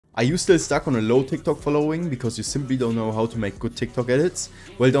Are you still stuck on a low TikTok following because you simply don't know how to make good TikTok edits?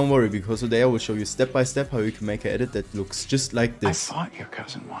 Well, don't worry, because today I will show you step by step how you can make an edit that looks just like this. I fought your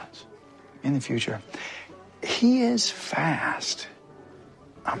cousin once. In the future, he is fast.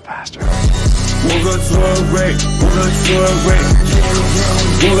 I'm faster. We'll go to a break, we'll go to a break.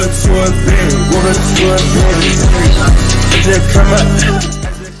 We'll go to a bed, we'll go to a bed. Come up.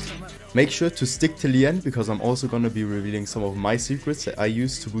 Make sure to stick till the end because I'm also gonna be revealing some of my secrets that I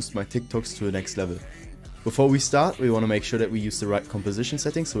use to boost my TikToks to the next level. Before we start, we want to make sure that we use the right composition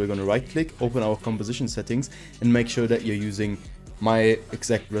settings, so we're gonna right click, open our composition settings and make sure that you're using my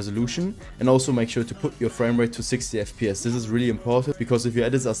exact resolution, and also make sure to put your frame rate to 60 FPS. This is really important because if your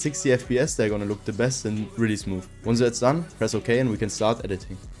edits are 60 FPS, they're gonna look the best and really smooth. Once that's done, press OK and we can start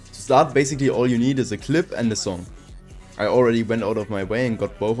editing. To start, basically all you need is a clip and a song. I already went out of my way and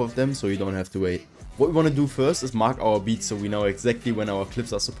got both of them, so you don't have to wait. What we want to do first is mark our beats so we know exactly when our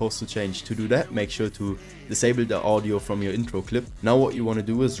clips are supposed to change. To do that, make sure to disable the audio from your intro clip. Now what you want to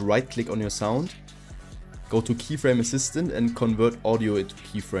do is right click on your sound, go to Keyframe Assistant and convert audio into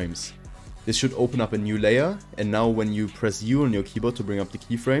keyframes. This should open up a new layer, and now when you press U on your keyboard to bring up the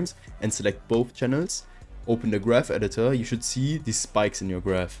keyframes and select both channels, open the graph editor, you should see these spikes in your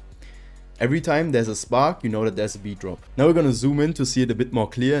graph. Every time there's a spark, you know that there's a beat drop. Now we're gonna zoom in to see it a bit more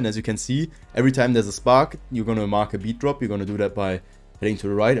clear, and as you can see, every time there's a spark, you're gonna mark a beat drop. You're gonna do that by heading to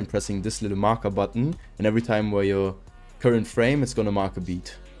the right and pressing this little marker button, and every time where your current frame, it's gonna mark a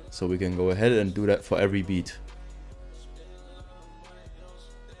beat. So we can go ahead and do that for every beat.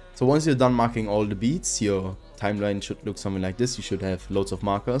 So once you're done marking all the beats, your timeline should look something like this. You should have loads of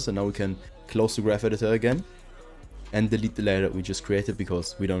markers, and now we can close the graph editor again and delete the layer that we just created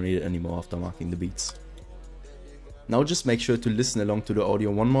because we don't need it anymore after marking the beats. Now just make sure to listen along to the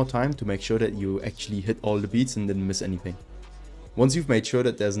audio one more time to make sure that you actually hit all the beats and didn't miss anything. Once you've made sure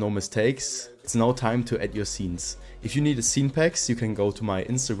that there's no mistakes, it's now time to add your scenes. If you need a scene packs, you can go to my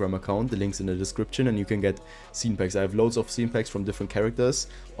Instagram account, the link's in the description, and you can get scene packs. I have loads of scene packs from different characters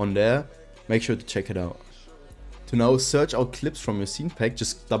on there. Make sure to check it out. To now search out clips from your scene pack,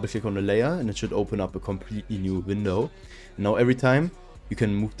 just double click on the layer and it should open up a completely new window. And now every time you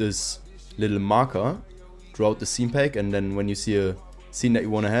can move this little marker throughout the scene pack, and then when you see a scene that you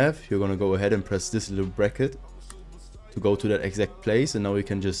want to have, you're going to go ahead and press this little bracket to go to that exact place, and now you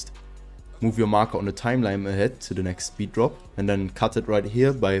can just move your marker on the timeline ahead to the next beat drop and then cut it right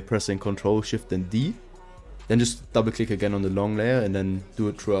here by pressing Ctrl, Shift and D. Then just double click again on the long layer and then do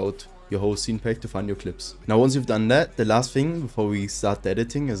it throughout your whole scene pack to find your clips. Now once you've done that, the last thing before we start the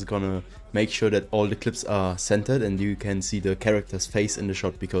editing is gonna make sure that all the clips are centered and you can see the character's face in the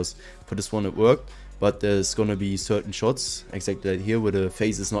shot, because for this one it worked, but there's gonna be certain shots exactly right here where the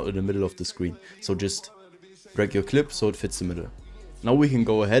face is not in the middle of the screen. So just drag your clip so it fits the middle. Now we can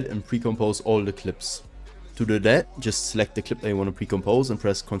go ahead and pre-compose all the clips. To do that, just select the clip that you want to pre-compose and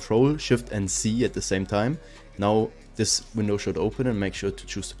press Ctrl, Shift and C at the same time. Now this window should open, and make sure to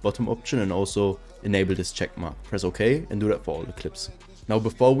choose the bottom option and also enable this check mark. Press OK and do that for all the clips. Now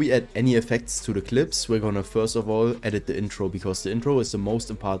before we add any effects to the clips, we're gonna first of all edit the intro, because the intro is the most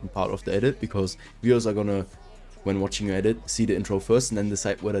important part of the edit, because viewers are gonna, when watching your edit, see the intro first and then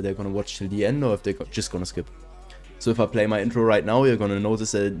decide whether they're gonna watch till the end or if they're just gonna skip. So if I play my intro right now, you're gonna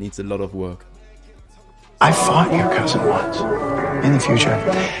notice that it needs a lot of work. I fought your cousin once. In the future,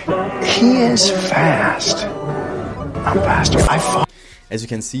 he is fast. I'm faster. I fought. As you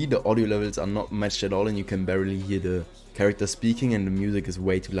can see, the audio levels are not matched at all and you can barely hear the character speaking and the music is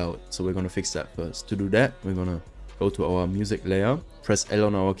way too loud. So we're gonna fix that first. To do that, we're gonna go to our music layer, press L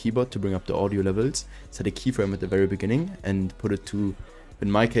on our keyboard to bring up the audio levels, set a keyframe at the very beginning and put it to,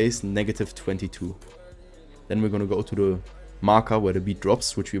 in my case, -22. Then we're gonna go to the marker where the beat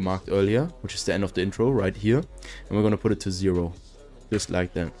drops, which we marked earlier, which is the end of the intro right here, and we're gonna put it to 0, just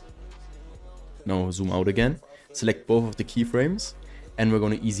like that. Now zoom out again, select both of the keyframes, and we're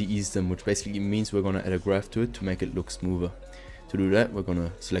gonna easy ease them, which basically means we're gonna add a graph to it to make it look smoother. To do that, we're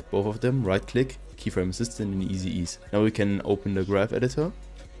gonna select both of them, right click, keyframe assistant and easy ease. Now we can open the graph editor,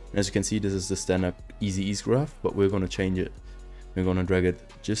 and as you can see, this is the standard easy ease graph, but we're gonna change it. We're gonna drag it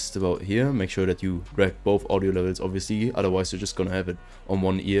just about here. Make sure that you drag both audio levels, obviously, otherwise you're just gonna have it on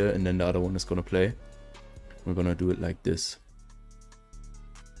one ear and then the other one is gonna play. We're gonna do it like this.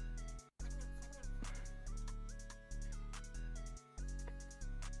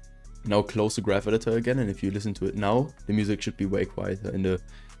 Now close the graph editor again, and if you listen to it now, the music should be way quieter in the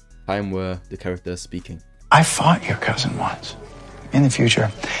time where the character is speaking. I fought your cousin once. In the future,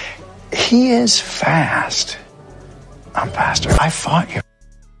 he is fast. I'm faster. I fought you.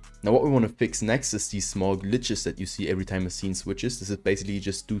 Now what we want to fix next is these small glitches that you see every time a scene switches. This is basically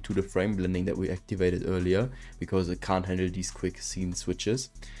just due to the frame blending that we activated earlier, because it can't handle these quick scene switches.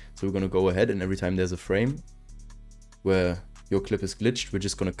 So we're going to go ahead, and every time there's a frame where your clip is glitched, we're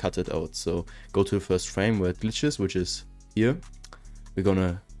just going to cut it out. So go to the first frame where it glitches, which is here. We're going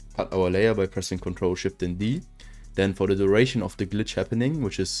to cut our layer by pressing Ctrl Shift and D. Then for the duration of the glitch happening,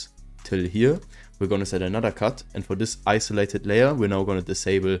 which is till here, we're going to set another cut, and for this isolated layer we're now going to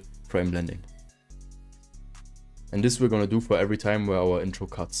disable frame blending. And this we're going to do for every time where our intro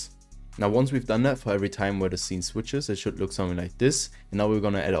cuts. Now once we've done that for every time where the scene switches, it should look something like this. And now we're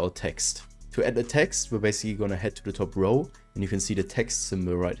going to add our text. To add the text, we're basically going to head to the top row, and you can see the text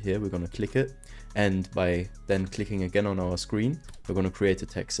symbol right here. We're going to click it, and by then clicking again on our screen, we're going to create a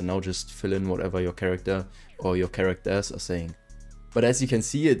text, and now just fill in whatever your character or your characters are saying. But as you can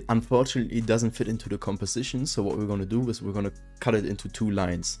see, it unfortunately doesn't fit into the composition. So what we're going to do is we're going to cut it into 2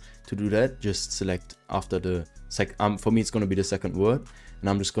 lines. To do that, just select after the for me it's going to be the second word, and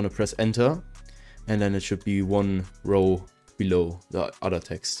I'm just going to press enter, and then it should be 1 row below the other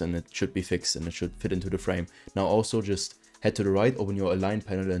text, and it should be fixed and it should fit into the frame. Now also just head to the right, open your align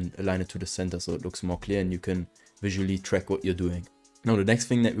panel and align it to the center so it looks more clear and you can visually track what you're doing. Now the next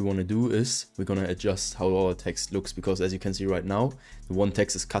thing that we want to do is we're going to adjust how our text looks, because as you can see right now, the one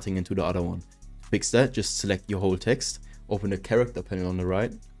text is cutting into the other one. To fix that, just select your whole text, open the character panel on the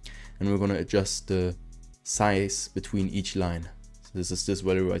right, and we're going to adjust the size between each line. So this is this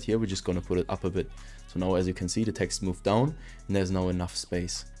value right here. We're just going to put it up a bit. So now as you can see, the text moved down and there's now enough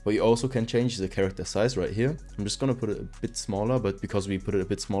space. What you also can change is the character size right here. I'm just going to put it a bit smaller, but because we put it a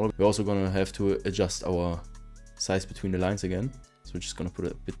bit smaller, we're also going to have to adjust our size between the lines again. So we're just going to put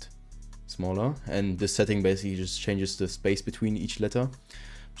it a bit smaller, and this setting basically just changes the space between each letter.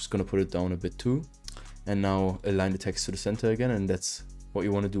 I'm just going to put it down a bit too, and now align the text to the center again, and that's what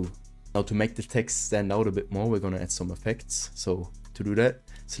you want to do. Now to make the text stand out a bit more, we're going to add some effects. So to do that,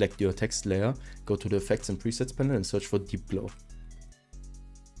 select your text layer, go to the effects and presets panel and search for deep glow.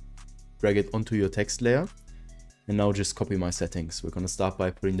 Drag it onto your text layer, and now just copy my settings. We're going to start by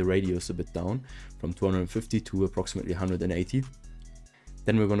putting the radius a bit down from 250 to approximately 180.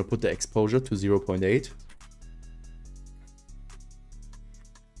 Then we're going to put the exposure to 0.8.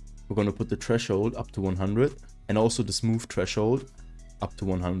 We're going to put the threshold up to 100, and also the smooth threshold up to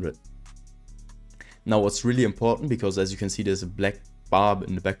 100. Now what's really important, because as you can see there's a black bar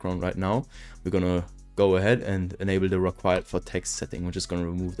in the background right now, we're going to go ahead and enable the required for text setting, which is going to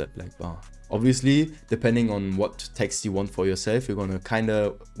remove that black bar. Obviously, depending on what text you want for yourself, you're going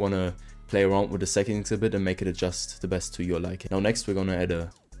to want to play around with the settings a bit and make it adjust the best to your liking. Now next we're going to add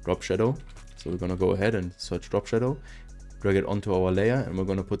a drop shadow. So we're going to go ahead and search drop shadow, drag it onto our layer, and we're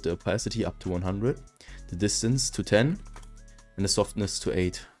going to put the opacity up to 100, the distance to 10, and the softness to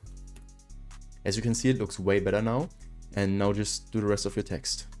 8. As you can see, it looks way better now. And now just do the rest of your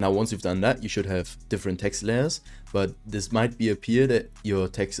text. Now once you've done that, you should have different text layers, but this might appear that your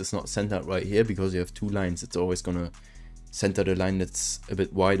text is not centered right here because you have 2 lines. It's always going to center the line that's a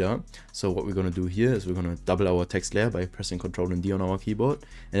bit wider. So what we're going to do here is we're going to double our text layer by pressing Ctrl and D on our keyboard,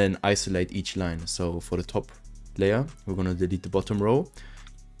 and then isolate each line. So for the top layer, we're going to delete the bottom row,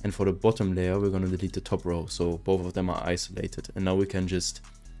 and for the bottom layer, we're going to delete the top row. So both of them are isolated, and now we can just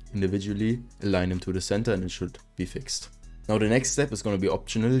individually align them to the center and it should be fixed. Now the next step is going to be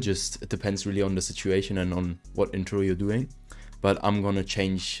optional, just it depends really on the situation and on what intro you're doing. But I'm going to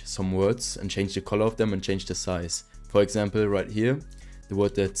change some words and change the color of them and change the size. For example, right here, the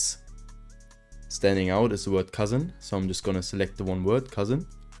word that's standing out is the word cousin. So I'm just going to select the one word, cousin,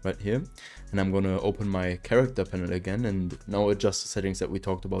 right here. And I'm going to open my character panel again and now adjust the settings that we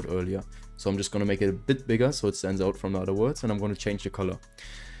talked about earlier. So I'm just going to make it a bit bigger so it stands out from the other words, and I'm going to change the color.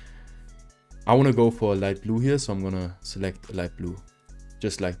 I want to go for a light blue here, so I'm going to select a light blue,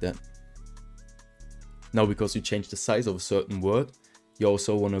 just like that. Now because you change the size of a certain word, you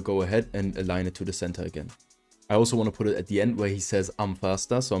also want to go ahead and align it to the center again. I also want to put it at the end where he says I'm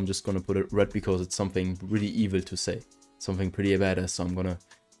faster, so I'm just going to put it red because it's something really evil to say, something pretty badass. So I'm going to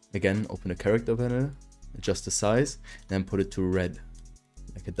again open the character panel, adjust the size, and then put it to red,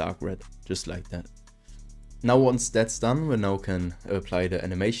 like a dark red, just like that. Now once that's done, we now can apply the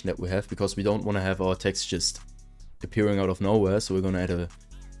animation that we have, because we don't want to have our text just appearing out of nowhere. So we're going to add an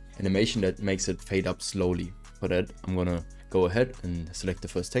animation that makes it fade up slowly. For that, I'm going to go ahead and select the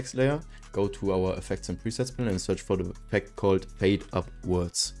first text layer, go to our effects and presets panel and search for the effect called fade up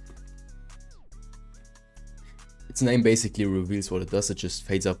words. Its name basically reveals what it does. It just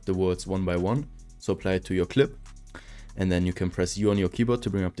fades up the words one by one. So apply it to your clip, and then you can press U on your keyboard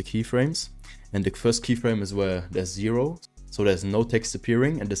to bring up the keyframes. And the first keyframe is where there's 0. so there's no text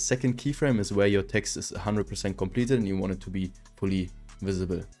appearing, and the second keyframe is where your text is 100% completed and you want it to be fully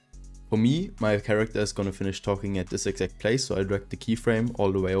visible. For me, my character is going to finish talking at this exact place, so I drag the keyframe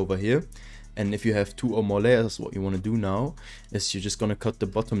all the way over here. And if you have 2 or more layers, what you want to do now is you're just going to cut the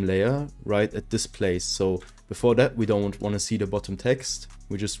bottom layer right at this place. So before that, we don't want to see the bottom text.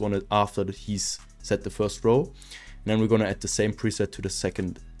 We just want it after that he's set the first row. And then we're going to add the same preset to the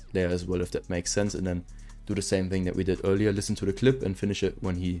second layer as well, if that makes sense. And then do the same thing that we did earlier. Listen to the clip and finish it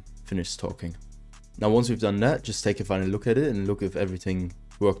when he finished talking. Now, once we've done that, just take a final look at it and look if everything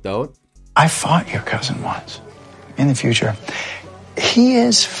worked out. I fought your cousin once. In the future, he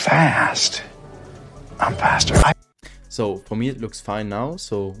is fast. I'm faster. So for me, it looks fine now.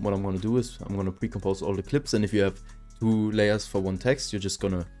 So what I'm going to do is I'm going to pre-compose all the clips. And if you have 2 layers for one text, you're just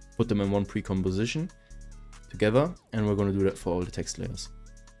going to put them in one pre-composition together. And we're going to do that for all the text layers.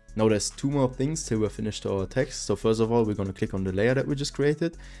 Now there's 2 more things till we're finished our text. So first of all, we're going to click on the layer that we just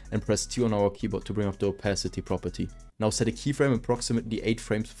created and press T on our keyboard to bring up the opacity property. Now set a keyframe approximately 8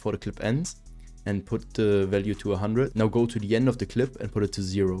 frames before the clip ends and put the value to 100. Now go to the end of the clip and put it to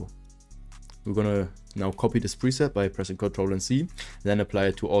 0. We're going to now copy this preset by pressing Ctrl and C, then apply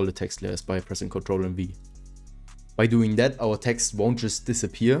it to all the text layers by pressing Ctrl and V. By doing that, our text won't just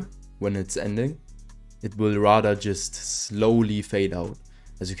disappear when it's ending. It will rather just slowly fade out.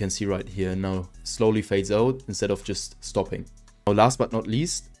 As you can see right here, now slowly fades out instead of just stopping. Now last but not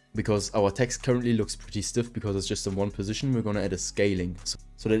least, because our text currently looks pretty stiff because it's just in one position, we're going to add a scaling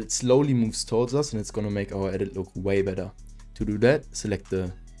so that it slowly moves towards us, and it's going to make our edit look way better. To do that, select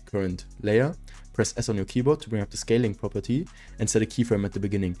the current layer, press S on your keyboard to bring up the scaling property and set a keyframe at the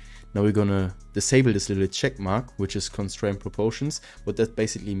beginning. Now we're going to disable this little check mark, which is constrain proportions. What that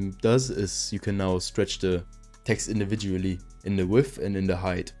basically does is you can now stretch the text individually in the width and in the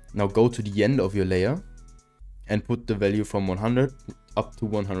height. Now go to the end of your layer and put the value from 100 up to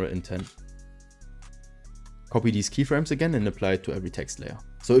 110. Copy these keyframes again and apply it to every text layer.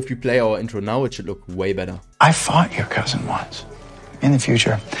 So if you play our intro now, it should look way better. I fought your cousin once. In the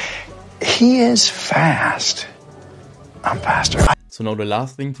future, he is fast. I'm faster. So now the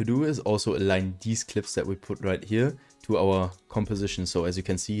last thing to do is also align these clips that we put right here to our composition. So as you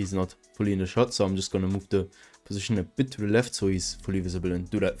can see, he's not fully in the shot, so I'm just going to move the position a bit to the left so he's fully visible, and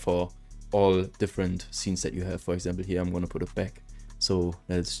do that for all different scenes that you have. For example, here I'm going to put it back so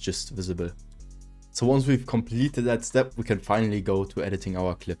that it's just visible. So once we've completed that step, we can finally go to editing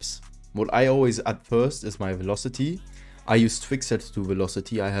our clips. What I always add first is my velocity. I use Twixtor to do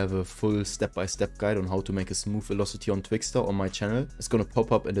velocity. I have a full step-by-step guide on how to make a smooth velocity on Twixtor on my channel. It's going to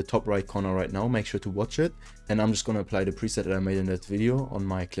pop up in the top right corner right now. Make sure to watch it. And I'm just going to apply the preset that I made in that video on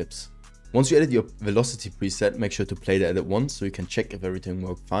my clips. Once you edit your velocity preset, make sure to play the edit once so you can check if everything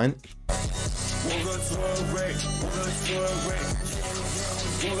worked fine.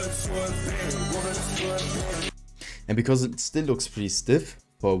 And because it still looks pretty stiff,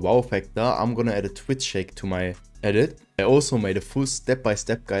 for wow factor, I'm gonna add a twitch shake to my edit. I also made a full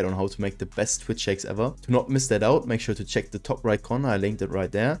step-by-step guide on how to make the best twitch shakes ever. To not miss that out, make sure to check the top right corner. I linked it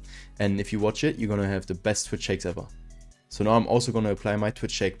right there. And if you watch it, you're gonna have the best twitch shakes ever. So now I'm also gonna apply my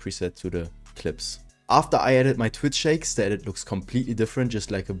twitch shake preset to the clips. After I edit my twitch shakes, the edit looks completely different,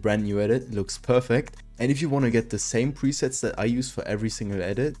 just like a brand new edit. It looks perfect. And if you want to get the same presets that I use for every single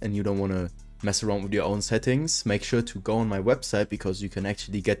edit and you don't want to mess around with your own settings, make sure to go on my website because you can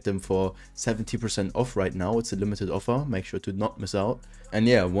actually get them for 70% off right now. It's a limited offer. Make sure to not miss out. And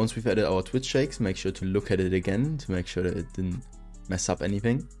yeah, once we've added our twitch shakes, make sure to look at it again to make sure that it didn't mess up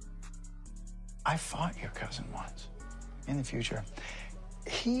anything. I fought your cousin once. In the future,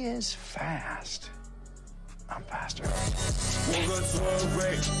 he is fast. I'm faster.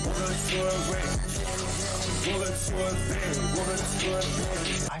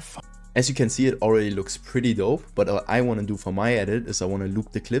 As you can see, it already looks pretty dope, but what I want to do for my edit is I want to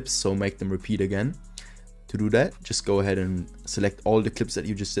loop the clips, so make them repeat again. To do that, just go ahead and select all the clips that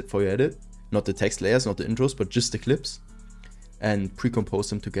you just did for your edit, not the text layers, not the intros, but just the clips, and pre-compose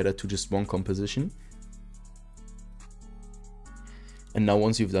them together to just one composition. And now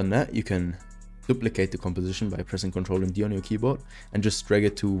once you've done that, you can duplicate the composition by pressing Ctrl and D on your keyboard and just drag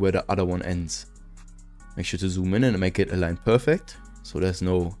it to where the other one ends. Make sure to zoom in and make it align perfect, so there's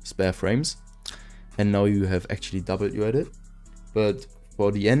no spare frames. And now you have actually doubled your edit. But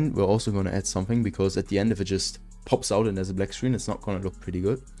for the end, we're also going to add something, because at the end, if it just pops out and there's a black screen, it's not going to look pretty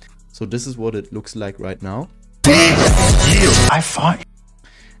good. So this is what it looks like right now. I fought.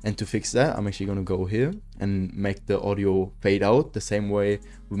 And to fix that, I'm actually going to go here and make the audio fade out the same way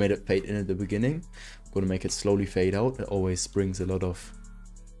we made it fade in at the beginning. I'm going to make it slowly fade out. It always brings a lot of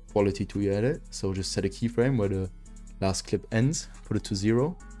quality to your edit. So just set a keyframe where the last clip ends, put it to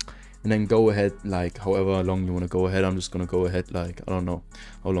 0, and then go ahead like however long you want to go ahead. I'm just gonna go ahead like, I don't know,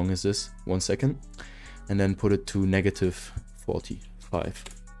 how long is this, 1 second, and then put it to -45.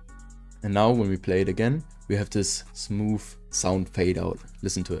 And now when we play it again, we have this smooth sound fade out.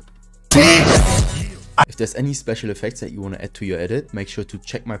 Listen to it. If there's any special effects that you want to add to your edit, make sure to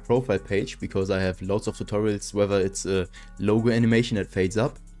check my profile page, because I have loads of tutorials, whether it's a logo animation that fades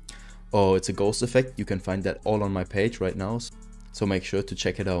up or it's a ghost effect. You can find that all on my page right now, so make sure to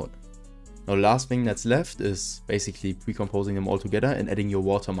check it out. Now the last thing that's left is basically pre-composing them all together and adding your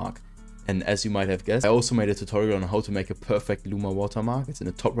watermark. And as you might have guessed, I also made a tutorial on how to make a perfect Luma watermark. It's in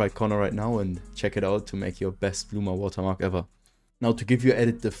the top right corner right now, and check it out to make your best Luma watermark ever. Now to give your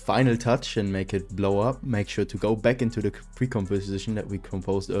edit the final touch and make it blow up, make sure to go back into the pre-composition that we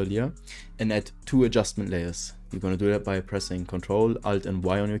composed earlier and add 2 adjustment layers. You're going to do that by pressing Ctrl, Alt and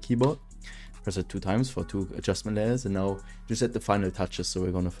Y on your keyboard. Press it 2 times for 2 adjustment layers, and now just add the final touches. So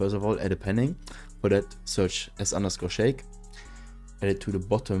we're going to first of all add a panning. For that, search s_shake. Add it to the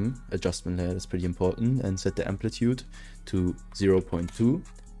bottom adjustment layer, that's pretty important, and set the amplitude to 0.2,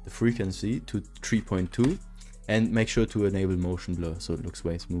 the frequency to 3.2. And make sure to enable motion blur so it looks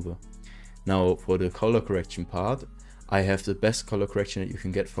way smoother. Now for the color correction part, I have the best color correction that you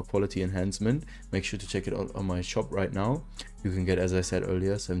can get for quality enhancement. Make sure to check it out on my shop right now. You can get, as I said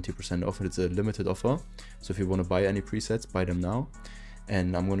earlier, 70% off. It's a limited offer, so if you want to buy any presets, buy them now.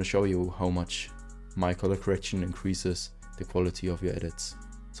 And I'm going to show you how much my color correction increases the quality of your edits.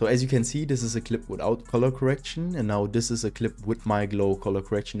 So as you can see, this is a clip without color correction, and now this is a clip with my glow color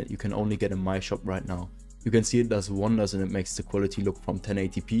correction that you can only get in my shop right now. You can see it does wonders, and it makes the quality look from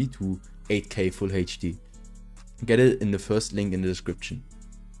 1080p to 8K full HD. Get it in the first link in the description.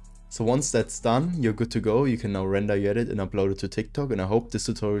 So once that's done, you're good to go. You can now render your edit and upload it to TikTok, and I hope this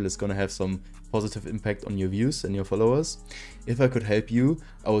tutorial is gonna have some positive impact on your views and your followers. If I could help you,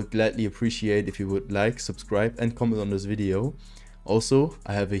 I would gladly appreciate if you would like, subscribe and comment on this video. Also,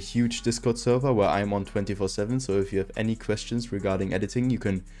 I have a huge Discord server where I'm on 24/7, so if you have any questions regarding editing, you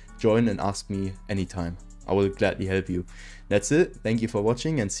can join and ask me anytime. I will gladly help you. That's it. Thank you for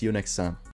watching and see you next time.